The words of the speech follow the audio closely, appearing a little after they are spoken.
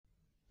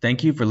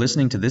Thank you for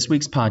listening to this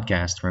week's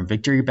podcast from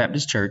Victory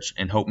Baptist Church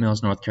in Hope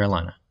Mills, North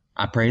Carolina.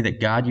 I pray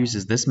that God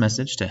uses this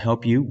message to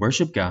help you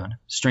worship God,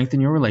 strengthen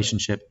your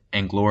relationship,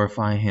 and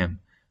glorify Him.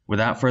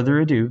 Without further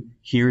ado,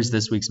 here is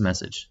this week's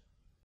message.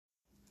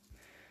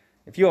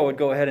 If you all would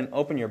go ahead and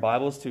open your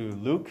Bibles to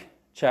Luke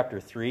chapter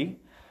 3.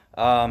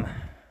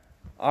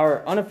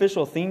 Our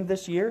unofficial theme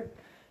this year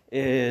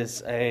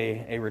is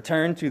a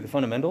return to the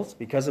fundamentals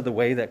because of the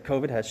way that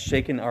COVID has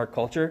shaken our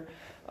culture,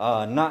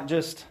 not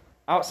just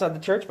outside the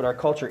church, but our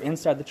culture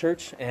inside the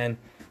church, and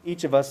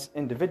each of us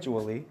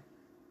individually.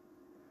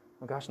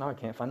 Oh gosh, now I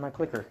can't find my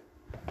clicker.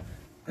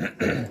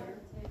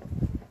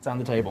 It's on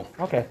the table.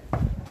 Okay.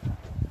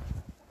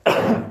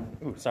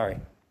 Ooh, sorry.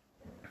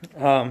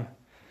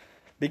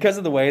 Because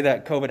of the way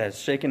that COVID has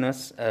shaken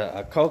us,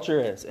 a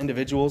culture as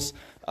individuals,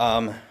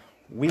 we're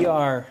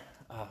going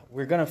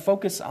to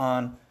focus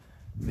on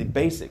the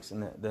basics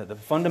and the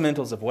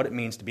fundamentals of what it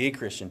means to be a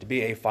Christian, to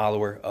be a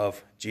follower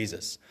of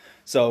Jesus.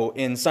 So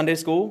in Sunday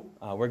school,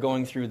 we're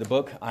going through the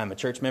book, I'm a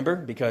Church Member,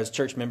 because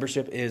church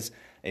membership is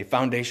a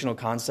foundational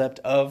concept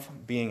of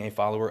being a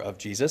follower of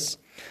Jesus.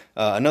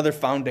 Another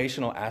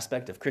foundational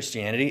aspect of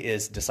Christianity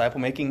is disciple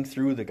making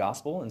through the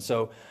gospel. And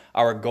so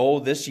our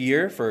goal this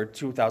year for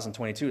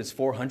 2022 is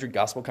 400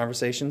 gospel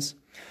conversations.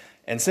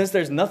 And since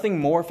there's nothing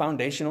more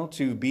foundational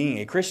to being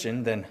a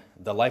Christian than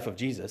the life of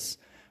Jesus,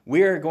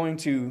 we're going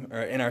to,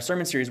 in our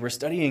sermon series, we're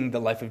studying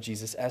the life of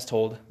Jesus as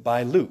told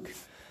by Luke.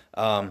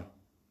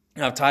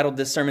 I've titled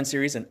this sermon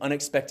series, An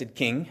Unexpected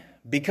King,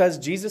 because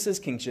Jesus'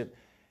 kingship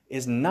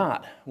is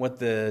not what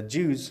the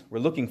Jews were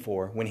looking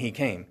for when he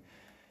came.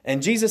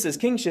 And Jesus'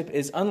 kingship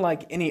is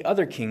unlike any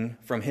other king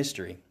from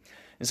history.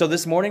 And so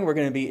this morning we're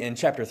going to be in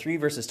chapter 3,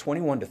 verses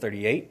 21 to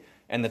 38,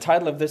 and the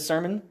title of this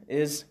sermon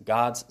is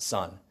God's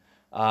Son.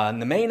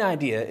 And the main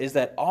idea is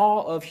that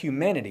all of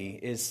humanity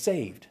is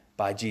saved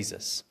by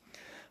Jesus.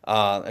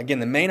 Again,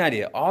 the main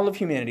idea, all of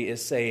humanity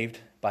is saved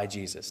by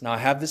Jesus. Now, I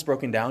have this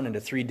broken down into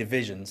three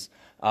divisions.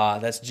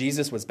 That's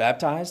Jesus was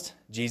baptized,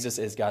 Jesus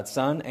is God's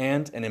Son,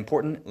 and an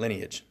important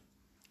lineage.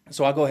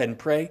 So I'll go ahead and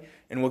pray,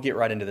 and we'll get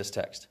right into this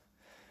text.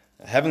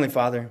 Heavenly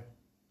Father,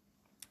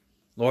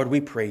 Lord,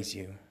 we praise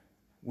you.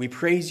 We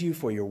praise you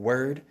for your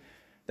word,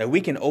 that we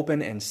can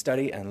open and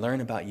study and learn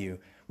about you.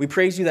 We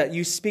praise you that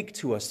you speak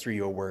to us through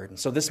your word. And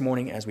so this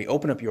morning, as we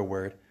open up your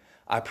word,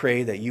 I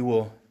pray that you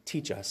will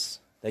teach us,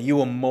 that you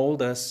will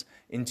mold us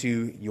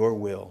into your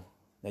will,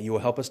 that you will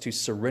help us to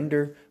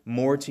surrender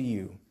more to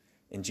you.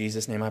 In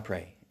Jesus' name I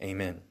pray.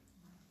 Amen.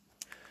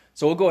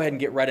 So we'll go ahead and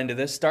get right into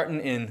this,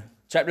 starting in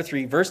chapter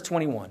 3, verse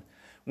 21.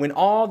 When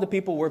all the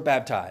people were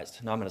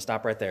baptized. Now I'm going to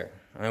stop right there.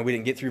 I know we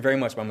didn't get through very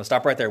much, but I'm going to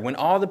stop right there. When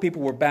all the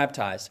people were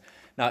baptized.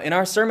 Now in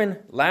our sermon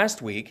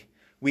last week,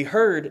 we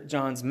heard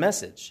John's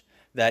message,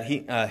 that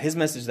his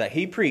message that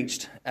he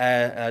preached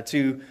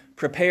to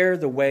prepare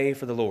the way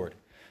for the Lord.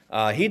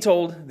 He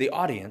told the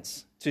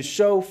audience to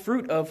show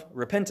fruit of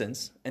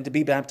repentance and to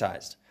be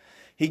baptized.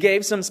 He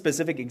gave some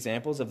specific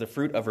examples of the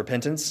fruit of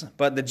repentance,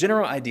 but the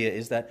general idea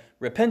is that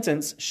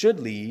repentance should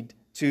lead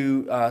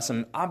to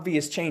some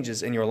obvious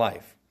changes in your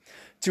life.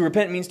 To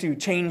repent means to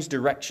change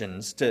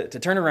directions, to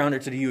turn around or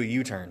to do a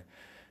U-turn.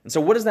 And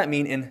so what does that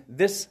mean in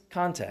this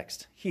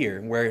context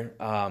here where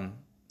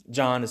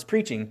John is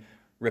preaching,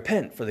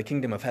 repent for the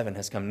kingdom of heaven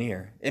has come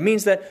near? It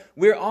means that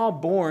we're all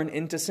born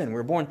into sin.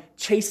 We're born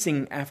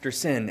chasing after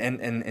sin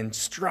and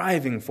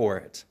striving for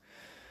it.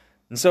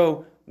 And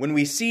so when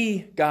we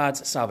see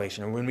God's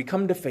salvation, or when we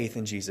come to faith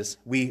in Jesus,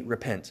 we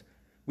repent.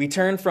 We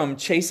turn from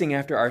chasing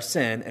after our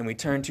sin and we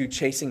turn to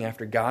chasing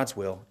after God's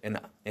will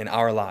in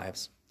our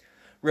lives.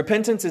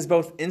 Repentance is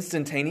both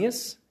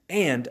instantaneous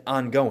and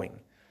ongoing.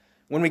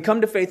 When we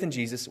come to faith in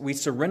Jesus, we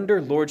surrender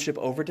lordship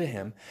over to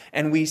Him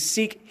and we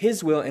seek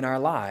His will in our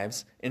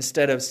lives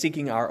instead of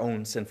seeking our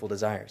own sinful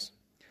desires.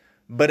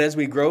 But as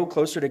we grow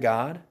closer to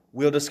God,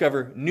 we'll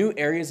discover new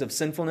areas of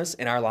sinfulness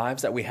in our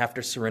lives that we have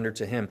to surrender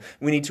to Him.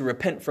 We need to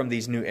repent from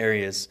these new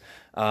areas.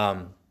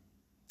 And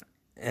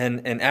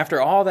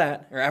after all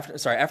that,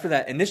 after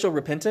that initial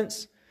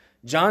repentance,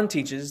 John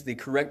teaches the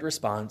correct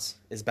response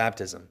is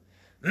baptism.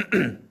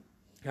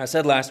 I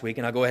said last week,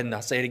 and I'll go ahead and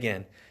I'll say it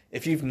again.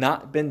 If you've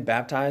not been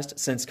baptized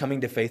since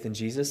coming to faith in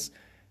Jesus,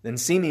 then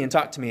see me and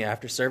talk to me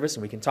after service,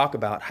 and we can talk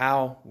about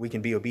how we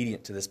can be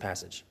obedient to this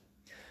passage.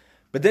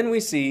 But then we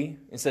see,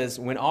 it says,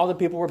 when all the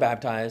people were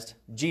baptized,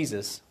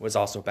 Jesus was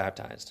also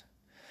baptized.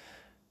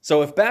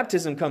 So if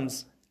baptism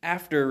comes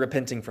after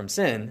repenting from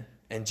sin,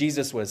 and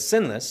Jesus was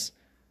sinless,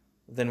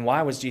 then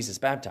why was Jesus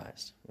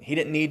baptized? He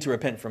didn't need to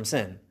repent from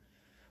sin.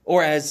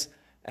 Or as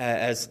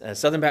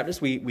Southern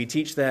Baptists, we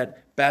teach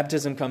that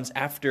baptism comes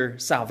after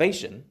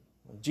salvation.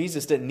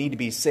 Jesus didn't need to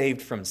be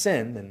saved from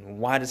sin, then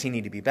why does He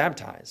need to be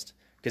baptized?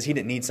 Because He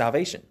didn't need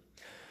salvation.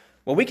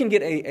 Well, we can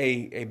get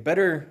a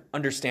better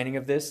understanding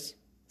of this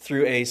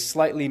through a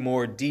slightly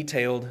more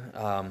detailed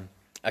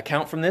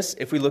account from this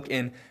if we look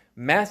in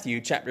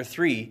Matthew chapter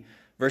 3,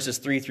 verses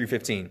 3 through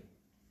 15.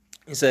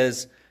 It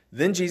says,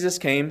 Then Jesus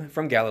came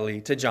from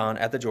Galilee to John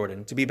at the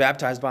Jordan to be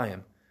baptized by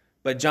him.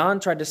 But John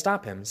tried to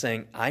stop him,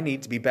 saying, I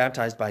need to be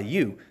baptized by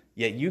you,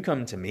 yet you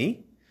come to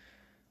me?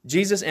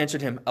 Jesus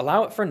answered him,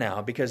 "Allow it for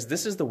now, because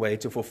this is the way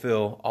to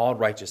fulfill all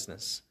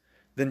righteousness."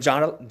 Then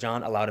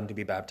John allowed him to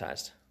be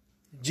baptized.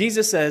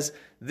 Jesus says,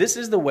 this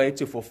is the way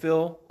to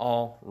fulfill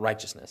all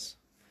righteousness.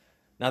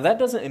 Now, that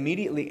doesn't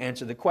immediately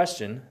answer the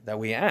question that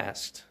we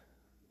asked.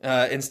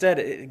 Instead,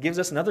 it gives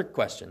us another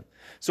question.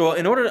 So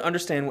in order to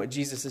understand what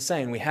Jesus is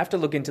saying, we have to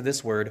look into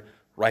this word,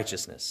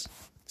 righteousness.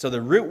 So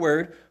the root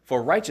word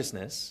for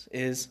righteousness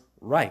is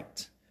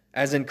right,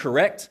 as in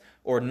correct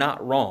or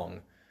not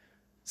wrong.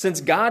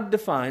 Since God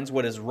defines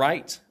what is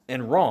right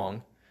and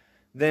wrong,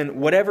 then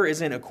whatever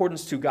is in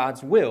accordance to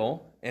God's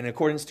will and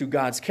accordance to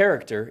God's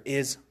character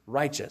is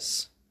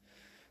righteous.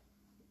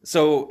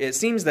 So it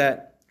seems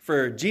that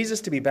for Jesus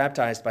to be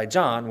baptized by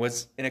John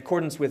was in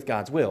accordance with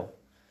God's will.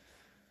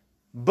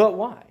 But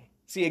why?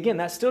 See, again,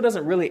 that still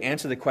doesn't really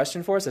answer the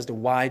question for us as to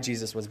why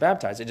Jesus was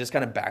baptized. It just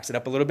kind of backs it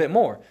up a little bit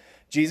more.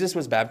 Jesus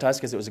was baptized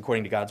because it was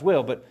according to God's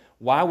will, but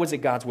why was it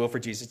God's will for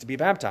Jesus to be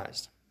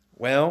baptized?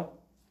 Well,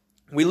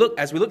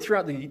 as we look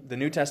throughout the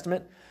New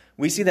Testament,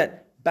 we see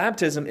that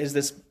baptism is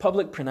this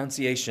public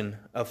pronunciation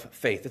of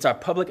faith. It's our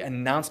public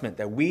announcement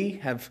that we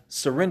have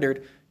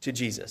surrendered to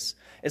Jesus.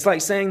 It's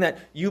like saying that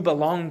you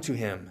belong to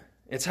him.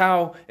 It's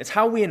how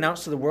we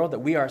announce to the world that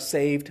we are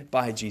saved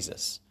by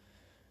Jesus.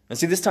 And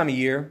see, this time of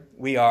year,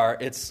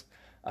 it's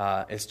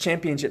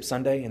Championship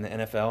Sunday in the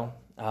NFL,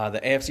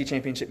 the AFC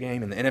Championship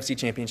game and the NFC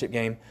Championship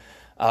game.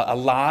 A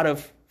lot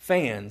of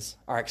fans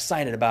are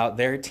excited about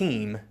their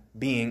team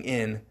being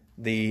in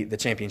the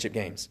championship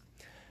games.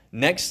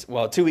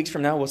 2 weeks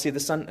from now, we'll see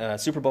the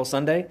Super Bowl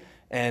Sunday,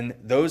 and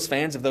those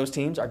fans of those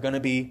teams are going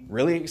to be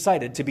really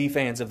excited to be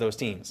fans of those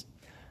teams.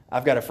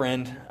 I've got a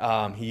friend,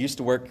 he used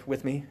to work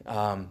with me,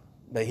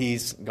 but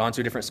he's gone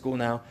to a different school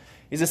now.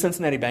 He's a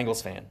Cincinnati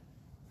Bengals fan,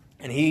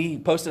 and he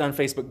posted on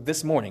Facebook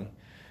this morning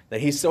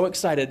that he's so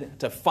excited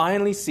to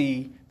finally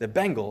see the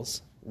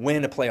Bengals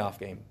win a playoff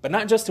game. But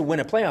not just to win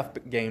a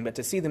playoff game, but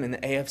to see them in the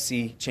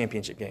AFC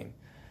Championship game.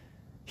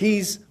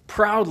 He's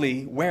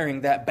proudly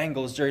wearing that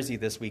Bengals jersey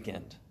this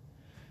weekend.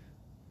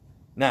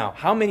 Now,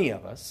 how many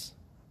of us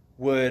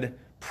would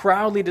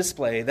proudly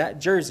display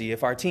that jersey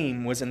if our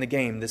team was in the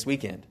game this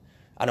weekend?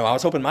 I know I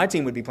was hoping my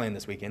team would be playing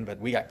this weekend, but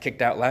we got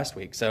kicked out last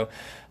week, so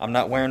I'm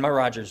not wearing my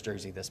Rodgers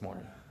jersey this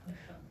morning.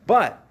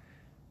 But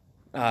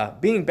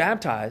being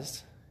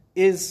baptized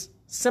is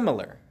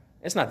similar.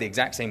 It's not the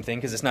exact same thing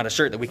because it's not a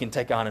shirt that we can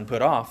take on and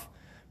put off,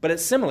 but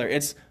it's similar.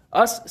 It's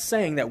us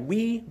saying that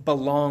we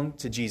belong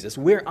to Jesus.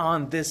 We're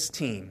on this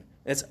team.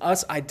 It's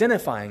us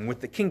identifying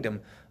with the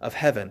kingdom of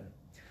heaven.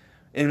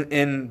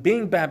 In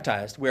being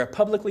baptized, we are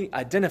publicly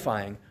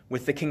identifying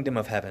with the kingdom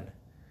of heaven.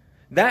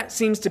 That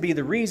seems to be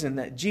the reason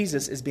that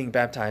Jesus is being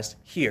baptized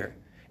here.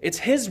 It's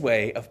his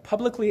way of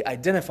publicly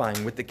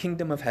identifying with the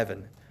kingdom of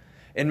heaven.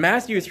 In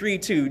Matthew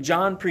 3:2,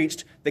 John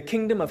preached, "The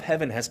kingdom of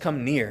heaven has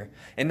come near."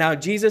 And now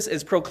Jesus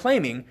is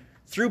proclaiming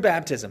through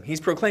baptism, he's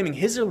proclaiming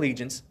his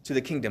allegiance to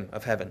the kingdom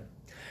of heaven.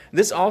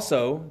 This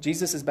also,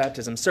 Jesus'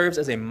 baptism, serves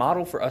as a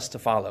model for us to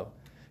follow.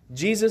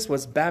 Jesus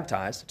was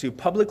baptized to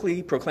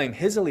publicly proclaim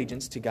his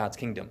allegiance to God's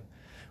kingdom.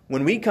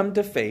 When we come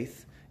to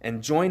faith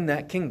and join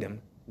that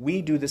kingdom,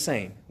 we do the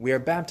same. We are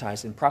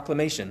baptized in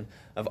proclamation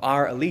of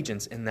our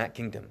allegiance in that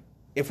kingdom.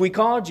 If we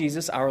call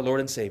Jesus our Lord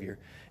and Savior,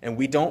 and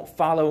we don't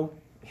follow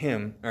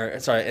him,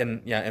 if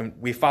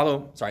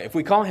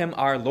we call him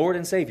our Lord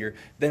and Savior,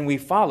 then we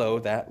follow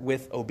that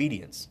with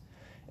obedience.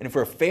 And if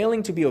we're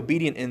failing to be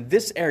obedient in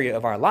this area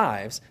of our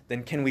lives,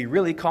 then can we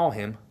really call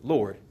him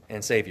Lord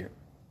and Savior?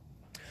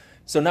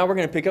 So now we're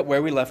going to pick up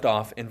where we left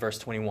off in verse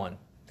 21.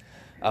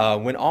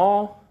 When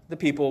all the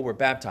people were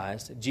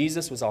baptized,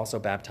 Jesus was also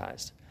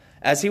baptized.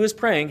 As he was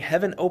praying,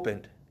 heaven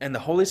opened, and the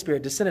Holy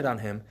Spirit descended on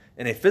him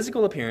in a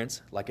physical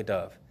appearance like a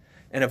dove.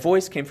 And a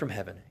voice came from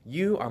heaven,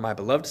 "You are my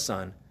beloved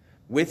Son.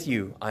 With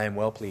you I am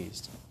well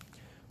pleased."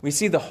 We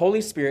see the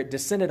Holy Spirit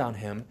descended on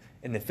him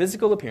in the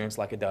physical appearance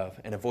like a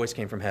dove, and a voice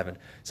came from heaven.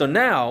 So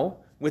now,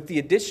 with the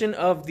addition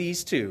of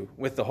these two,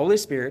 with the Holy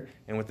Spirit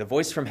and with the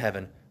voice from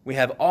heaven, we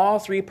have all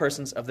three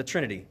persons of the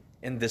Trinity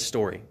in this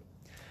story.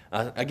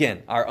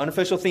 Again, our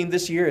unofficial theme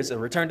this year is a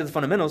return to the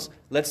fundamentals.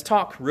 Let's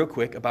talk real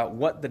quick about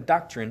what the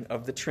doctrine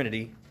of the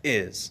Trinity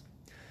is.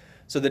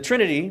 So the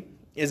Trinity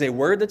is a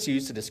word that's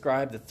used to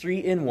describe the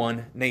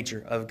three-in-one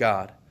nature of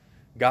God.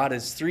 God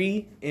is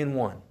three in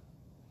one.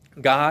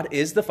 God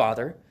is the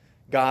Father,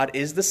 God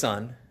is the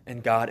Son,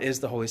 and God is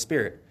the Holy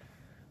Spirit.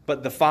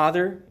 But the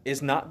Father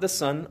is not the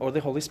Son or the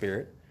Holy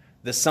Spirit.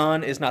 The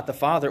Son is not the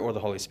Father or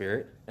the Holy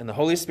Spirit, and the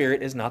Holy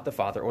Spirit is not the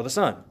Father or the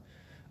Son.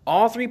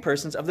 All three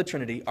persons of the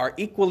Trinity are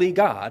equally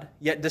God,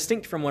 yet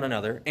distinct from one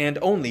another, and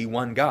only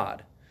one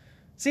God.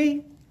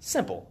 See?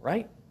 Simple,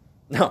 right?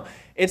 No,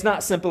 it's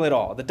not simple at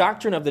all. The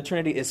doctrine of the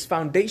Trinity is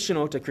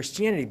foundational to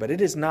Christianity, but it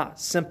is not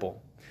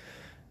simple.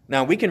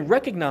 Now, we can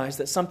recognize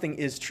that something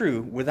is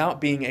true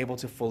without being able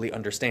to fully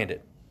understand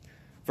it.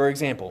 For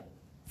example,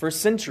 for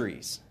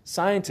centuries,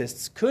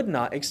 scientists could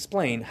not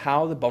explain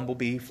how the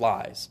bumblebee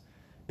flies,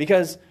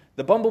 because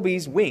the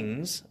bumblebee's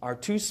wings are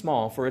too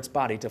small for its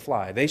body to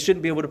fly. They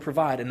shouldn't be able to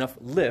provide enough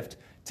lift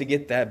to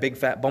get that big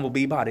fat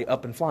bumblebee body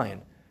up and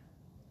flying.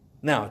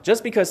 Now,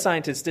 just because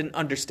scientists didn't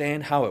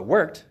understand how it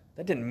worked,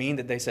 that didn't mean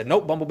that they said,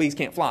 nope, bumblebees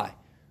can't fly.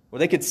 Well,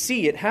 they could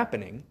see it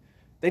happening.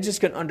 They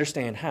just couldn't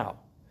understand how.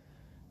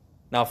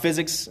 Now,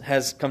 physics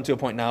has come to a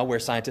point now where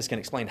scientists can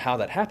explain how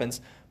that happens,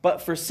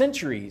 but for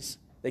centuries,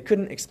 they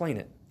couldn't explain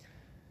it.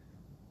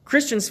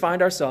 Christians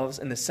find ourselves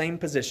in the same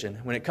position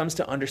when it comes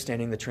to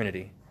understanding the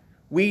Trinity.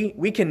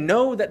 We can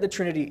know that the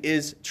Trinity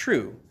is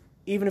true,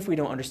 even if we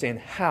don't understand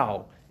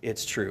how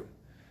it's true.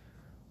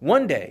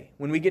 One day,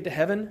 when we get to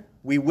heaven,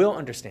 we will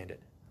understand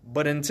it.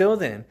 But until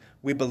then,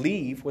 we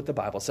believe what the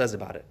Bible says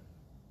about it.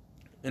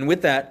 And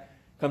with that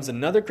comes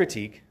another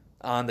critique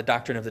on the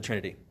doctrine of the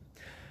Trinity.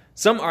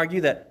 Some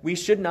argue that we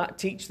should not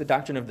teach the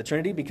doctrine of the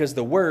Trinity because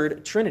the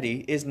word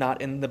Trinity is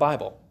not in the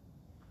Bible.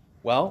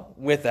 Well,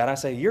 with that, I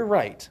say you're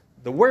right.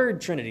 The word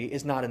Trinity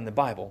is not in the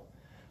Bible,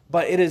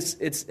 but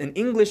it's an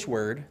English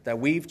word that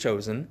we've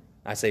chosen.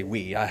 I say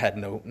we, I had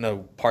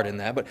no part in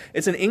that, but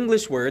it's an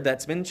English word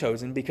that's been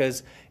chosen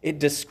because it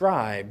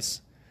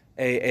describes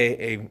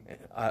a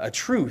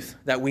truth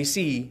that we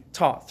see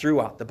taught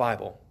throughout the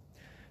Bible.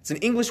 It's an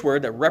English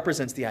word that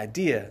represents the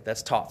idea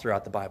that's taught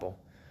throughout the Bible.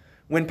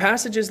 When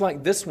passages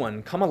like this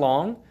one come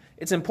along,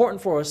 it's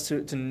important for us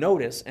to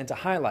notice and to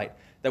highlight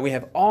that we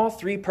have all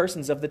three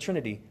persons of the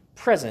Trinity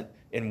present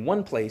in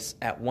one place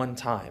at one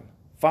time.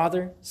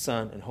 Father,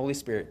 Son, and Holy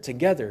Spirit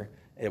together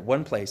at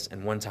one place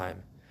and one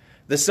time.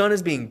 The Son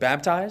is being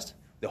baptized,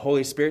 the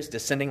Holy Spirit's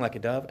descending like a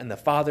dove, and the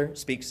Father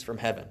speaks from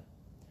heaven.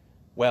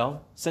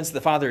 Well, since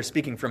the Father is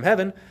speaking from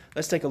heaven,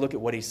 let's take a look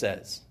at what he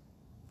says.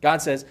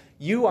 God says,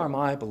 "You are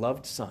my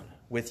beloved Son.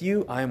 With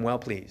you I am well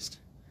pleased."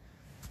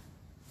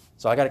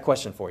 So I got a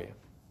question for you.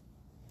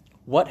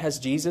 What has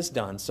Jesus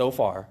done so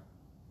far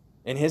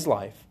in his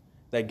life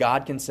that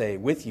God can say,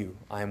 "With you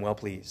I am well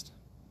pleased"?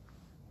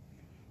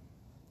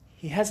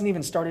 He hasn't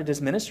even started his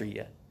ministry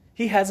yet.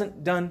 He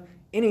hasn't done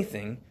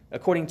anything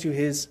according to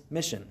his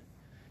mission.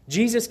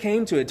 Jesus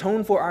came to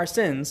atone for our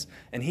sins,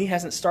 and he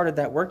hasn't started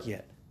that work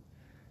yet.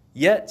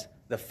 Yet,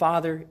 the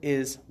Father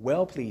is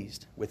well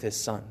pleased with his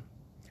Son.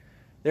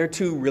 There are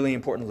two really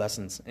important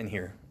lessons in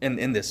here,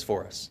 in this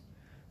for us.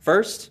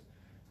 First,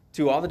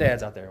 to all the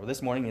dads out there. Well,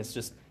 this morning it's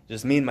just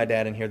me and my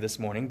dad in here this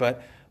morning,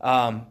 but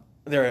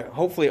there are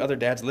hopefully other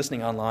dads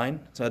listening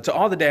online. So to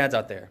all the dads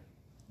out there,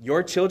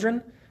 your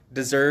children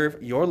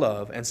deserve your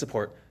love and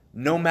support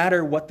no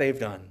matter what they've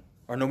done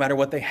or no matter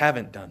what they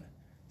haven't done,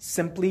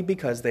 simply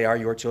because they are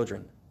your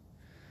children.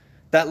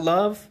 That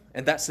love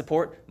and that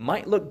support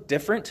might look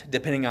different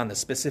depending on the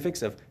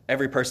specifics of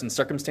every person's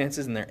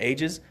circumstances and their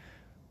ages,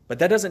 but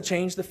that doesn't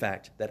change the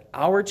fact that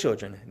our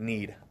children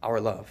need our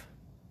love.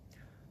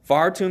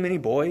 Far too many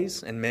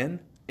boys and men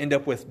end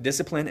up with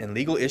discipline and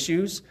legal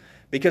issues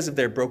because of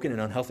their broken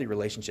and unhealthy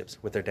relationships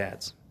with their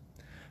dads.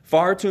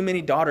 Far too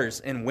many daughters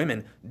and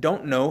women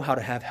don't know how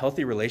to have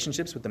healthy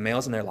relationships with the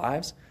males in their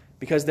lives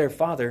because their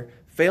father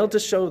failed to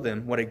show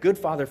them what a good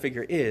father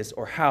figure is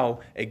or how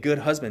a good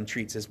husband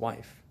treats his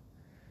wife.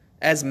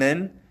 As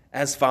men,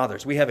 as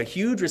fathers, we have a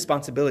huge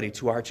responsibility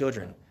to our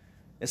children.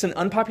 It's an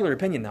unpopular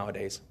opinion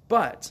nowadays,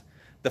 but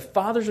the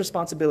father's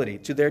responsibility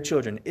to their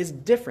children is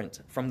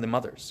different from the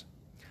mother's.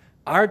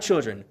 Our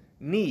children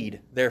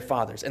need their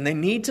fathers, and they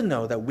need to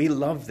know that we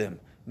love them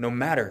no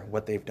matter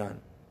what they've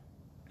done.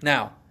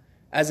 Now,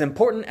 as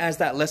important as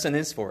that lesson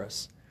is for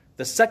us,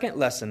 the second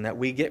lesson that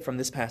we get from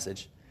this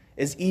passage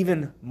is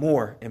even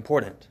more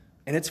important,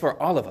 and it's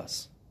for all of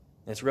us.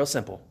 It's real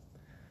simple.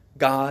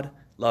 God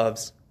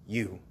loves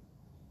you,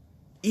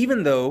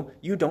 even though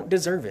you don't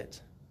deserve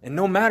it. And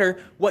no matter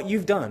what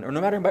you've done or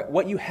no matter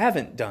what you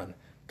haven't done,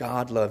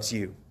 God loves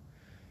you.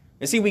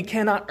 You see, we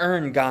cannot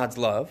earn God's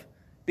love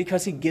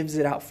because he gives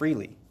it out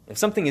freely. If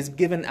something is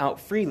given out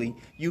freely,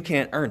 you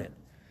can't earn it.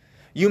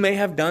 You may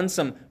have done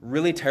some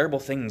really terrible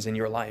things in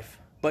your life,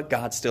 but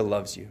God still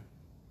loves you.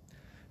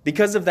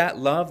 Because of that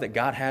love that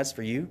God has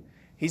for you,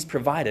 he's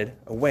provided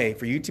a way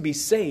for you to be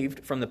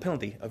saved from the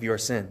penalty of your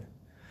sin.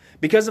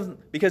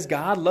 Because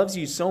God loves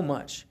you so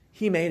much,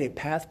 he made a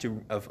path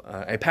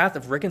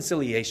of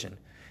reconciliation,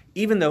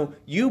 even though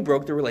you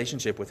broke the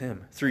relationship with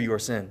him through your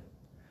sin.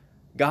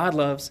 God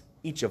loves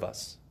each of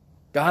us.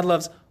 God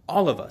loves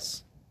all of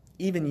us,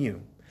 even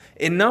you,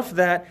 enough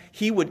that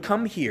he would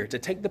come here to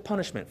take the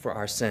punishment for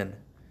our sin.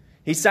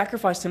 He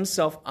sacrificed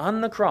himself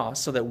on the cross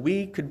so that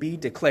we could be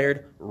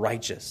declared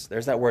righteous.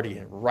 There's that word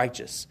again,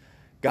 righteous.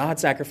 God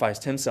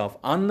sacrificed himself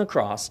on the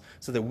cross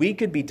so that we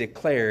could be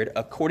declared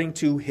according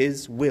to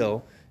his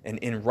will and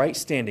in right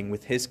standing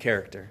with his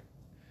character.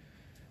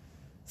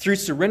 Through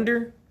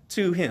surrender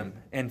to him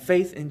and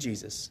faith in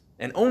Jesus,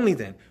 and only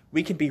then,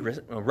 we can be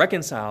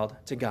reconciled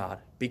to God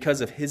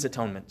because of his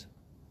atonement.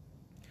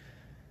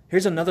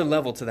 Here's another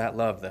level to that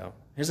love, though.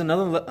 Here's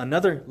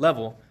another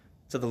level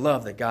to the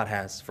love that God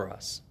has for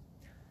us.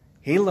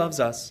 He loves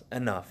us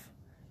enough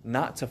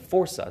not to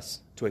force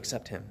us to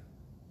accept him.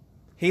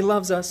 He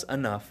loves us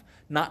enough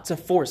not to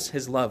force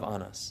his love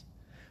on us.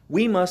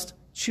 We must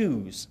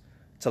choose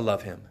to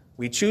love him.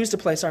 We choose to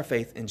place our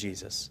faith in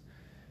Jesus.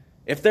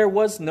 If there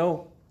was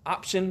no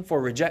option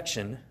for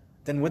rejection,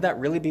 then would that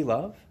really be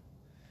love?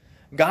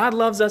 God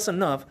loves us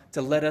enough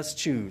to let us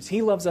choose.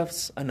 He loves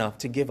us enough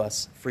to give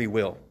us free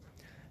will.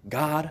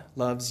 God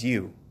loves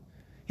you.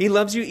 He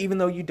loves you even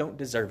though you don't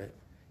deserve it.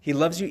 He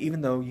loves you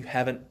even though you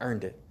haven't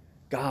earned it.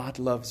 God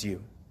loves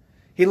you.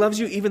 He loves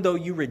you even though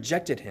you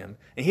rejected him.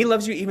 And he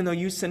loves you even though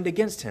you sinned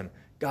against him.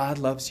 God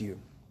loves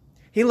you.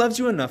 He loves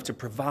you enough to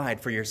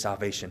provide for your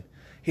salvation.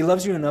 He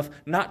loves you enough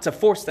not to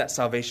force that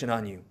salvation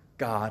on you.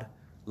 God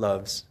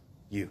loves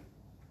you.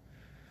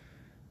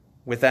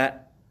 With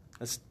that,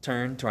 let's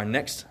turn to our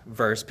next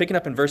verse, picking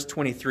up in verse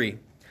 23.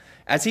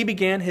 As he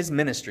began his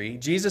ministry,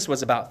 Jesus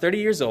was about 30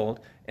 years old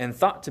and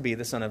thought to be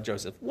the son of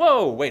Joseph.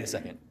 Whoa, wait a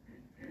second.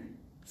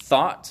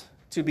 Thought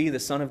to be the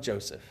son of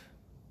Joseph.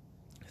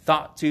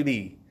 Thought to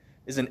be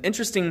is an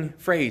interesting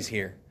phrase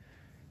here.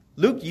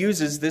 Luke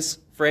uses this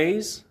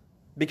phrase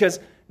because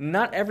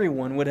not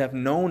everyone would have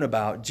known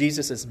about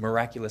Jesus'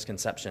 miraculous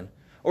conception.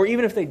 Or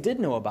even if they did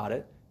know about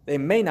it, they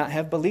may not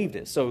have believed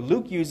it. So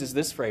Luke uses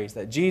this phrase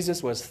that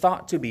Jesus was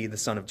thought to be the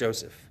son of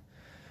Joseph.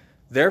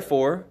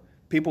 Therefore,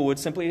 people may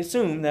simply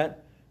assume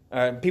that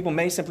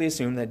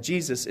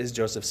Jesus is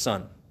Joseph's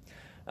son.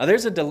 Now,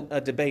 there's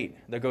a debate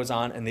that goes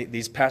on in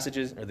these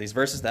passages or these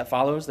verses that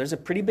follows. There's a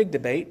pretty big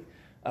debate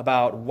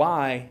about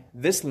why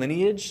this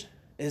lineage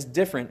is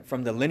different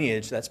from the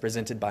lineage that's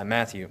presented by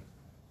Matthew.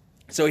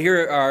 So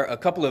here are a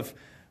couple of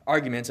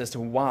arguments as to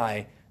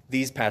why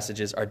these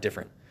passages are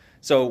different.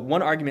 So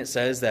one argument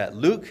says that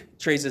Luke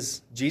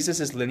traces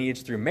Jesus'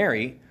 lineage through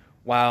Mary,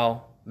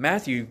 while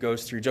Matthew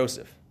goes through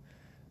Joseph.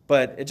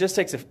 But it just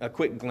takes a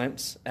quick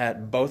glimpse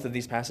at both of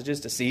these passages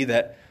to see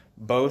that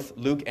both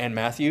Luke and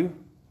Matthew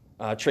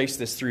trace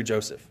this through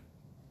Joseph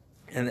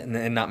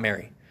and not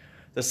Mary.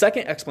 The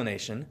second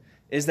explanation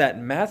is that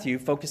Matthew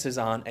focuses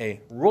on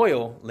a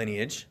royal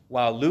lineage,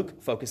 while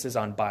Luke focuses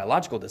on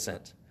biological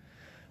descent.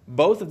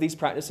 Both of these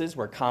practices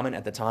were common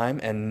at the time,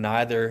 and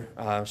neither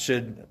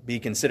should be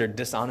considered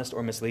dishonest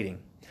or misleading.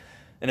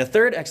 And a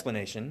third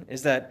explanation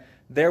is that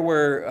there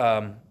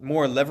were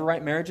more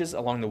Levirate marriages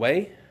along the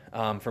way.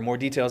 For more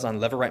details on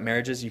Levirate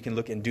marriages, you can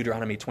look in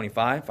Deuteronomy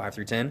 25, 5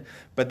 through 10,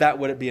 but that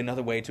would be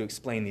another way to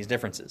explain these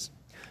differences.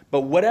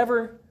 But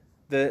whatever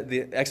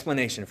the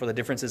explanation for the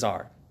differences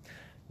are,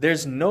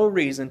 there's no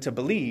reason to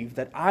believe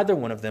that either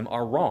one of them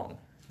are wrong.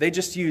 They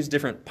just use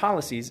different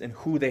policies in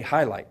who they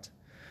highlight.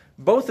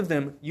 Both of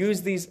them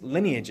use these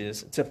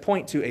lineages to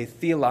point to a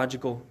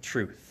theological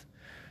truth.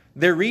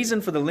 Their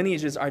reason for the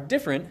lineages are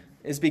different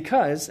is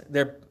because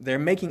they're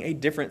making a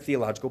different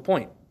theological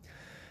point.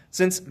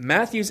 Since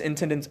Matthew's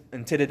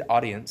intended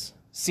audience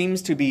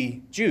seems to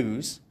be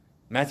Jews,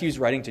 Matthew's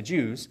writing to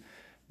Jews,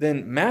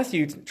 then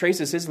Matthew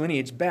traces his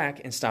lineage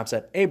back and stops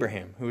at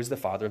Abraham, who is the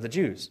father of the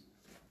Jews.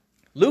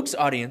 Luke's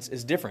audience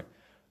is different.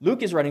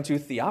 Luke is writing to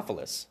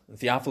Theophilus.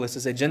 Theophilus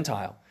is a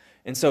Gentile.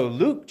 And so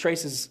Luke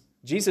traces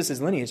Jesus'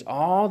 lineage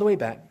all the way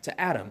back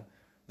to Adam,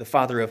 the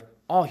father of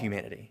all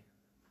humanity.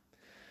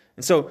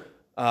 And so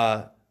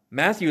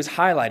Matthew's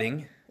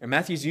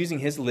using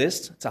his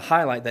list to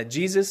highlight that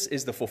Jesus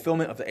is the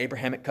fulfillment of the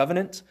Abrahamic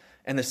covenant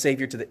and the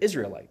Savior to the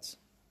Israelites.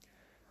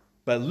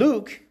 But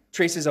Luke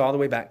traces all the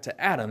way back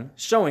to Adam,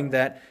 showing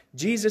that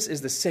Jesus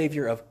is the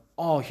Savior of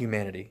all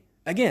humanity.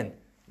 Again,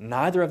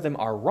 neither of them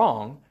are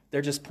wrong.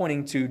 They're just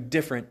pointing to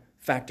different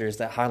factors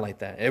that highlight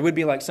that. It would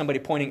be like somebody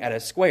pointing at a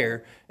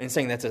square and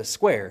saying that's a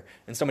square,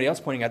 and somebody else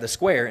pointing at the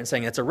square and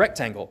saying that's a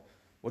rectangle.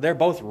 Well, they're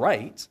both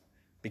right,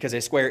 because a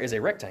square is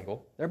a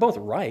rectangle. They're both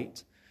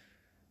right.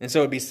 And so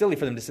it would be silly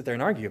for them to sit there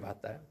and argue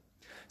about that.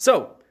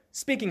 So,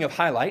 speaking of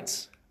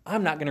highlights,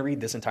 I'm not going to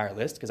read this entire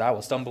list because I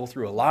will stumble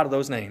through a lot of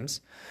those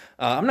names.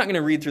 I'm not going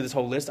to read through this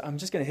whole list. I'm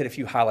just going to hit a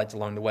few highlights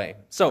along the way.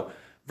 So,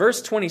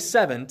 verse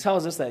 27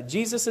 tells us that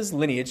Jesus'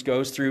 lineage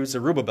goes through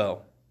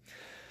Zerubbabel.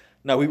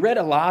 Now, we read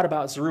a lot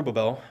about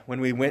Zerubbabel when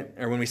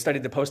we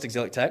studied the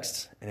post-exilic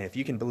texts, and if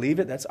you can believe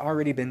it, that's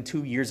already been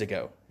 2 years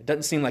ago. It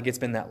doesn't seem like it's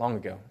been that long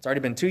ago. It's already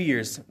been 2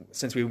 years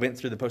since we went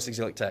through the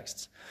post-exilic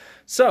texts.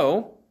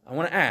 So, I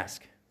want to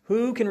ask,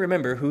 who can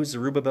remember who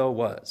Zerubbabel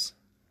was?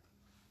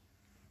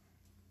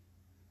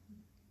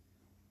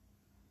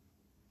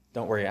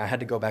 Don't worry, I had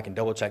to go back and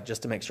double check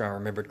just to make sure I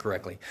remembered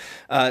correctly.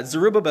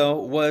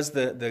 Zerubbabel was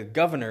the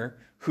governor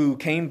who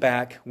came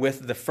back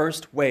with the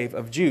first wave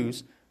of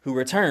Jews who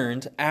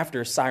returned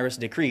after Cyrus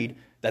decreed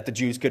that the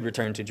Jews could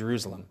return to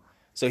Jerusalem.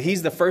 So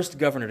he's the first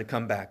governor to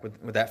come back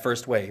with that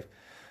first wave.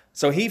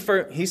 So he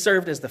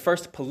served as the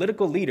first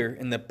political leader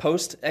in the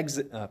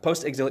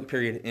post-exilic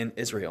period in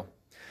Israel.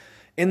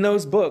 In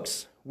those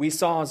books, we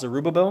saw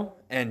Zerubbabel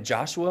and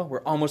Joshua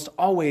were almost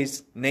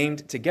always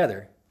named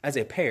together as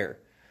a pair.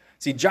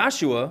 See,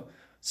 Joshua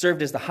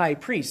served as the high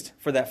priest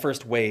for that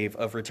first wave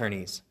of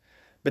returnees.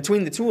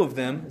 Between the two of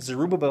them,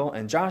 Zerubbabel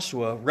and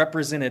Joshua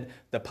represented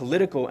the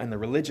political and the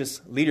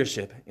religious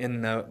leadership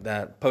in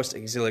the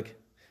post-exilic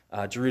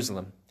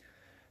Jerusalem.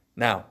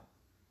 Now,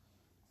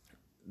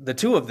 the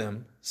two of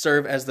them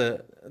serve as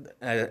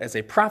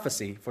a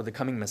prophecy for the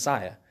coming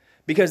Messiah,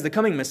 because the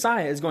coming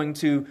Messiah is going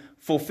to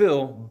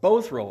fulfill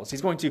both roles.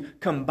 He's going to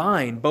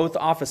combine both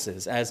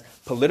offices as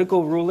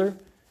political ruler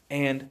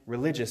and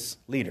religious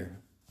leader.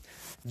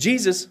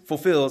 Jesus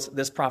fulfills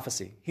this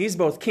prophecy. He's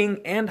both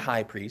king and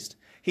high priest.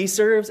 He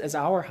serves as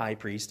our high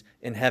priest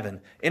in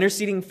heaven,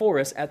 interceding for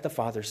us at the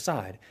Father's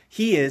side.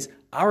 He is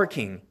our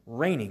king,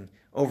 reigning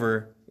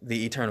over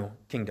the eternal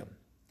kingdom.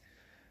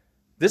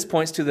 This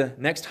points to the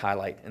next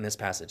highlight in this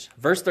passage.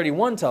 Verse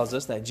 31 tells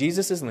us that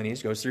Jesus'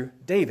 lineage goes through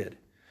David.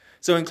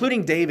 So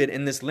including David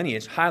in this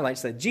lineage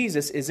highlights that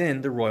Jesus is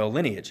in the royal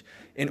lineage.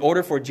 In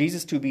order for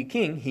Jesus to be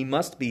king, he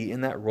must be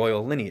in that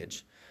royal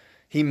lineage.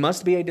 He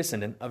must be a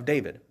descendant of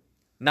David.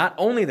 Not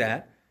only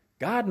that,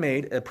 God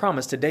made a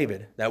promise to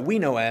David that we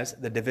know as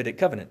the Davidic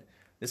covenant.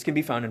 This can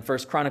be found in 1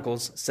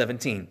 Chronicles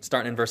 17,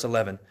 starting in verse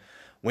 11.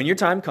 When your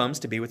time comes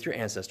to be with your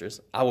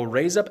ancestors, I will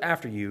raise up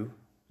after you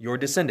your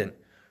descendant,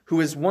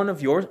 who is one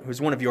of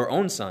your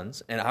own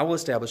sons, and I will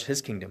establish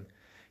his kingdom.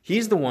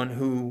 He's the one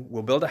who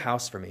will build a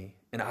house for me,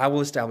 and I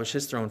will establish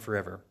his throne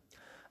forever.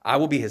 I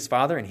will be his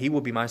father, and he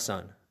will be my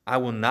son. I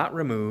will not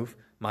remove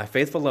my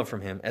faithful love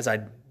from him as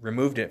I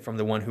removed it from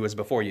the one who was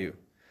before you.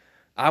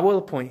 I will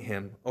appoint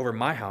him over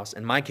my house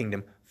and my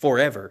kingdom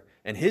forever,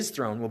 and his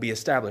throne will be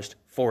established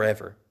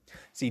forever.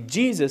 See,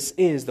 Jesus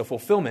is the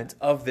fulfillment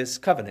of this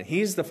covenant.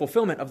 He's the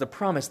fulfillment of the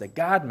promise that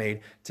God made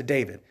to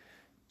David.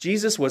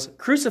 Jesus was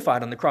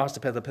crucified on the cross to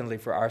pay the penalty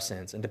for our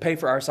sins and to pay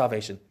for our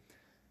salvation.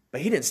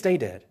 But he didn't stay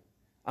dead.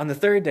 On the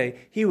third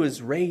day, he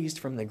was raised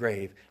from the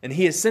grave, and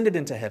he ascended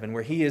into heaven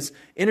where he is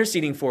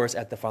interceding for us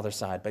at the Father's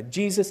side. But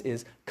Jesus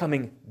is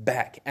coming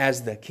back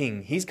as the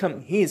king. He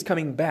is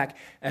coming back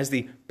as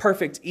the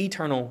perfect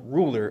eternal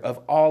ruler of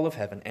all of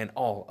heaven and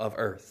all of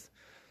earth.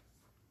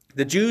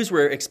 The Jews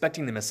were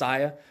expecting the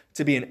Messiah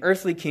to be an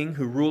earthly king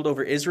who ruled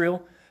over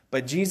Israel,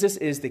 but Jesus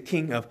is the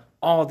king of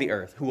all the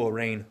earth who will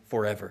reign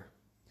forever.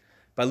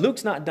 But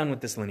Luke's not done with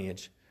this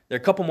lineage. There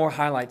are a couple more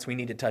highlights we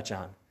need to touch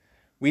on.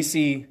 We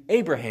see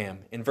Abraham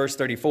in verse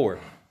 34.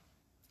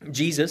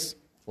 Jesus,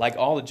 like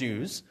all the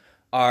Jews,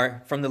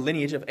 are from the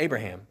lineage of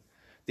Abraham.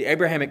 The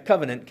Abrahamic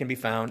covenant can be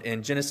found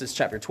in Genesis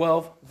chapter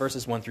 12,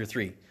 verses 1 through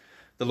 3.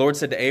 The Lord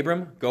said to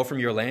Abram, "Go from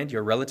your land,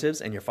 your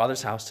relatives, and your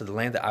father's house to the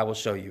land that I will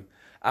show you.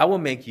 I will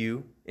make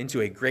you into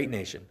a great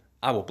nation.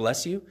 I will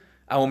bless you.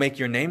 I will make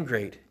your name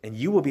great, and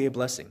you will be a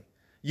blessing.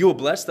 You will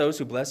bless those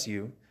who bless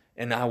you,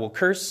 and I will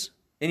curse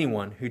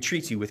anyone who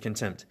treats you with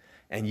contempt.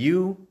 And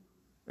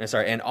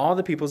all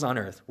the peoples on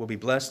earth will be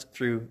blessed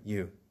through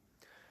you."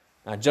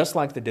 Now, just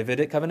like the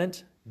Davidic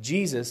covenant,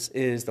 Jesus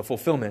is the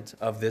fulfillment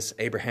of this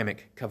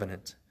Abrahamic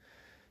covenant.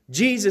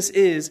 Jesus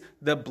is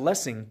the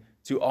blessing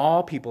to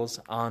all peoples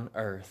on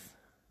earth.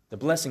 The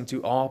blessing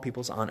to all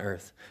peoples on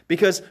earth.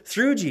 Because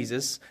through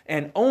Jesus,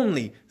 and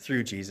only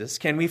through Jesus,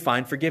 can we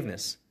find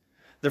forgiveness.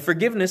 The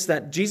forgiveness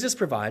that Jesus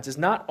provides is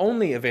not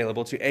only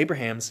available to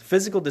Abraham's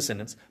physical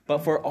descendants, but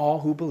for all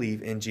who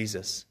believe in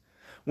Jesus.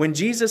 When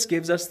Jesus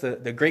gives us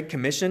the Great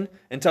Commission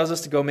and tells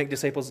us to go make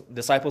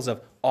disciples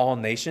of all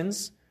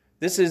nations,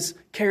 this is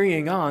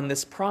carrying on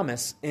this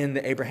promise in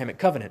the Abrahamic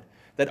covenant,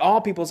 that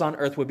all peoples on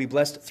earth would be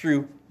blessed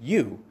through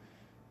you.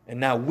 And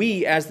now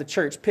we, as the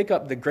church, pick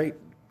up the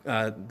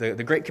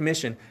Great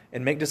Commission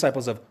and make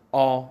disciples of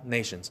all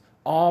nations,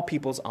 all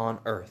peoples on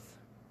earth.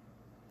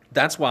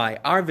 That's why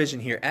our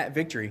vision here at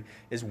Victory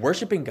is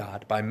worshiping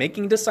God by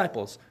making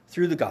disciples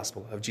through the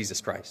gospel of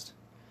Jesus Christ.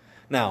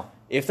 Now,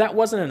 if that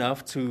wasn't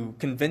enough to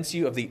convince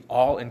you of the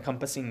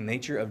all-encompassing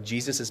nature of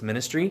Jesus'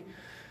 ministry,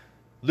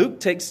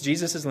 Luke takes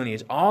Jesus'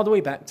 lineage all the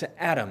way back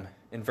to Adam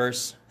in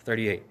verse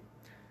 38.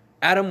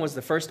 Adam was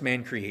the first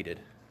man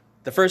created,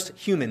 the first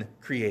human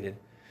created.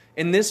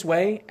 In this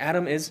way,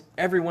 Adam is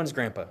everyone's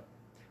grandpa.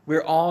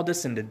 We're all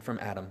descended from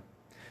Adam.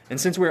 And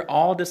since we're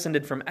all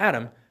descended from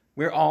Adam,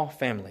 we're all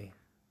family.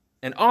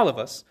 And all of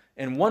us,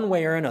 in one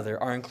way or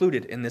another, are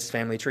included in this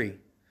family tree.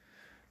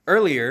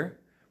 Earlier,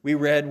 we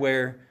read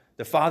where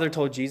the Father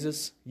told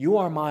Jesus, "You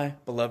are my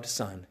beloved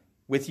Son.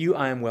 With you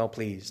I am well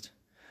pleased."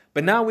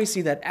 But now we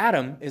see that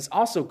Adam is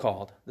also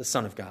called the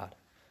Son of God.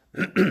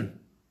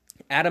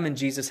 Adam and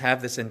Jesus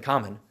have this in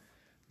common.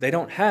 They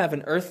don't have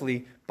an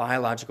earthly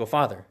biological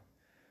father.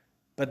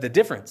 But the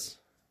difference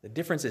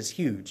is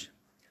huge.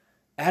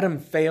 Adam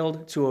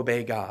failed to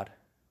obey God,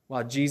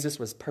 while Jesus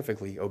was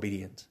perfectly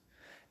obedient.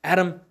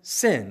 Adam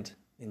sinned,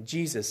 and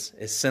Jesus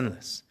is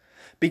sinless.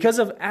 Because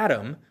of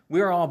Adam,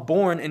 we are all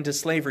born into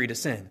slavery to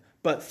sin.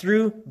 But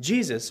through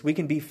Jesus, we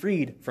can be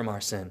freed from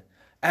our sin.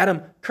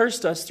 Adam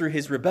cursed us through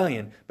his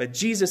rebellion, but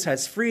Jesus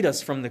has freed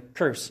us from the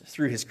curse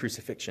through his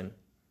crucifixion.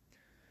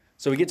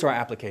 So we get to our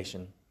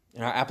application.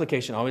 And our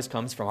application always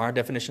comes from our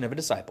definition of a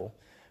disciple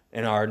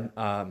and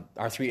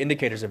our three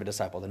indicators of a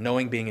disciple, the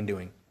knowing, being, and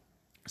doing.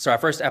 So our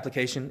first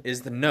application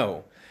is the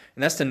know.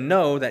 And that's to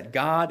know that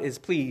God is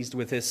pleased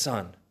with his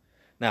Son.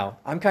 Now,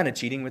 I'm kind of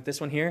cheating with this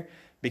one here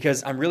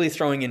because I'm really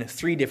throwing in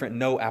 3 different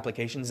know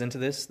applications into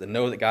this, the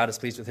know that God is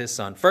pleased with his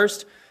Son.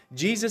 First,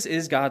 Jesus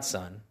is God's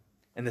Son,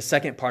 and the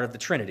second part of the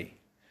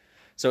Trinity.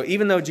 So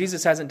even though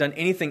Jesus hasn't done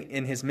anything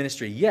in his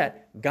ministry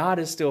yet, God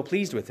is still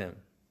pleased with him.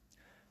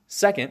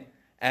 Second,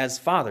 as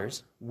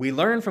fathers, we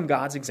learn from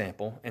God's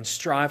example and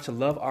strive to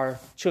love our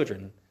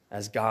children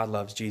as God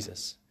loves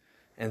Jesus.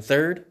 And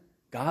third,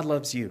 God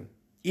loves you.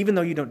 even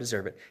though you don't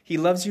deserve it. He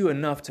loves you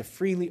enough to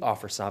freely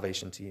offer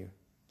salvation to you.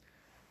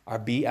 Our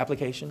B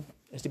application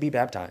is to be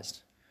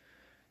baptized.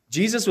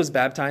 Jesus was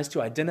baptized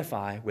to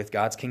identify with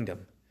God's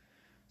kingdom.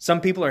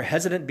 Some people are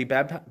hesitant to be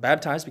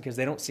baptized because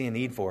they don't see a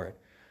need for it.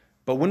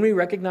 But when we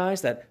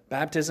recognize that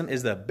baptism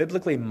is the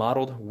biblically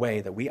modeled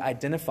way that we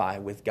identify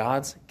with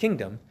God's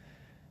kingdom,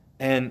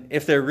 and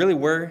if there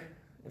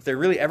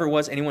really ever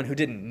was anyone who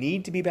didn't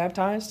need to be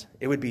baptized,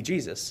 it would be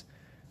Jesus,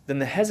 then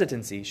the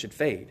hesitancy should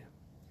fade.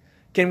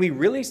 Can we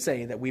really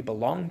say that we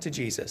belong to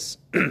Jesus,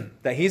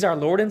 that he's our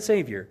Lord and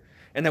Savior,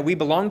 and that we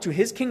belong to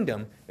his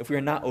kingdom if we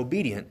are not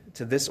obedient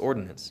to this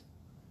ordinance?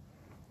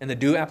 And the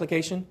do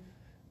application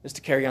is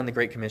to carry on the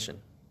Great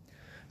Commission.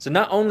 So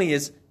not only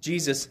is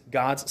Jesus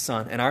God's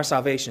Son and our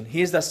salvation,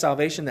 he is the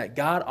salvation that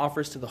God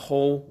offers to the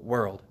whole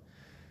world.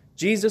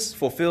 Jesus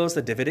fulfills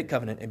the Davidic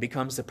covenant and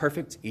becomes the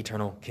perfect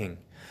eternal king.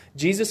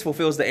 Jesus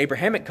fulfills the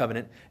Abrahamic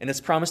covenant and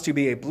is promised to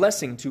be a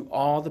blessing to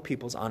all the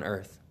peoples on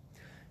earth.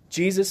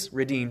 Jesus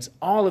redeems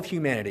all of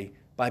humanity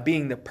by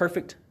being the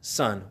perfect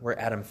Son where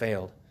Adam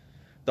failed.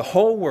 The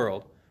whole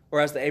world,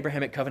 or as the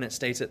Abrahamic covenant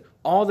states it,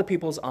 all the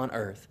peoples on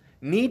earth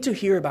need to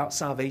hear about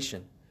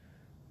salvation.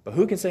 But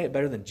who can say it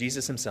better than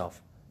Jesus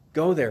himself?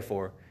 Go,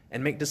 therefore,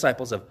 and make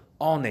disciples of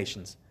all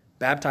nations,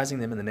 baptizing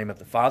them in the name of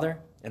the Father,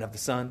 and of the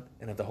Son,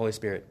 and of the Holy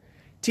Spirit,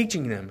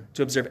 teaching them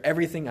to observe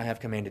everything I have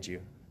commanded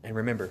you. And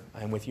remember,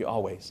 I am with you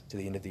always to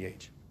the end of the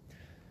age.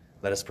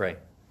 Let us pray.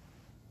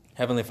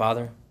 Heavenly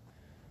Father,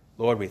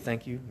 Lord, we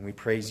thank you and we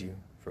praise you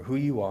for who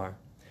you are.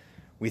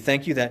 We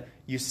thank you that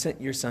you sent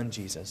your Son,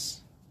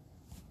 Jesus,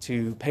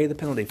 to pay the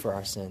penalty for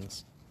our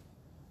sins.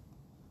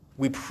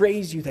 We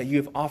praise you that you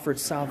have offered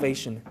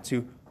salvation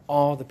to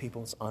all the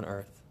peoples on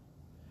earth.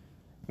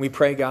 We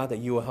pray, God, that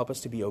you will help us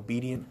to be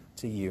obedient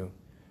to you,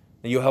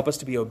 that you will help us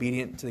to be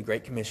obedient to the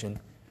Great Commission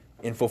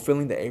in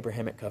fulfilling the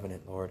Abrahamic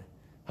covenant, Lord.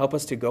 Help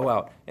us to go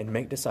out and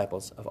make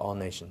disciples of all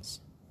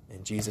nations.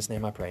 In Jesus'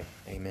 name I pray.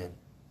 Amen.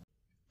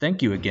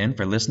 Thank you again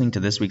for listening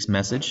to this week's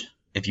message.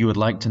 If you would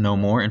like to know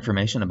more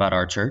information about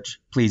our church,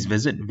 please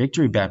visit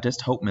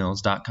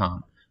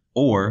victorybaptisthopemills.com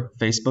or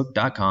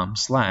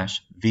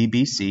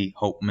facebook.com/VBC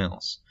Hope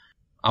Mills.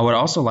 I would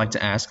also like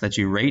to ask that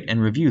you rate and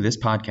review this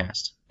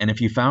podcast. And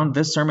if you found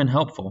this sermon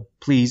helpful,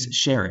 please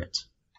share it.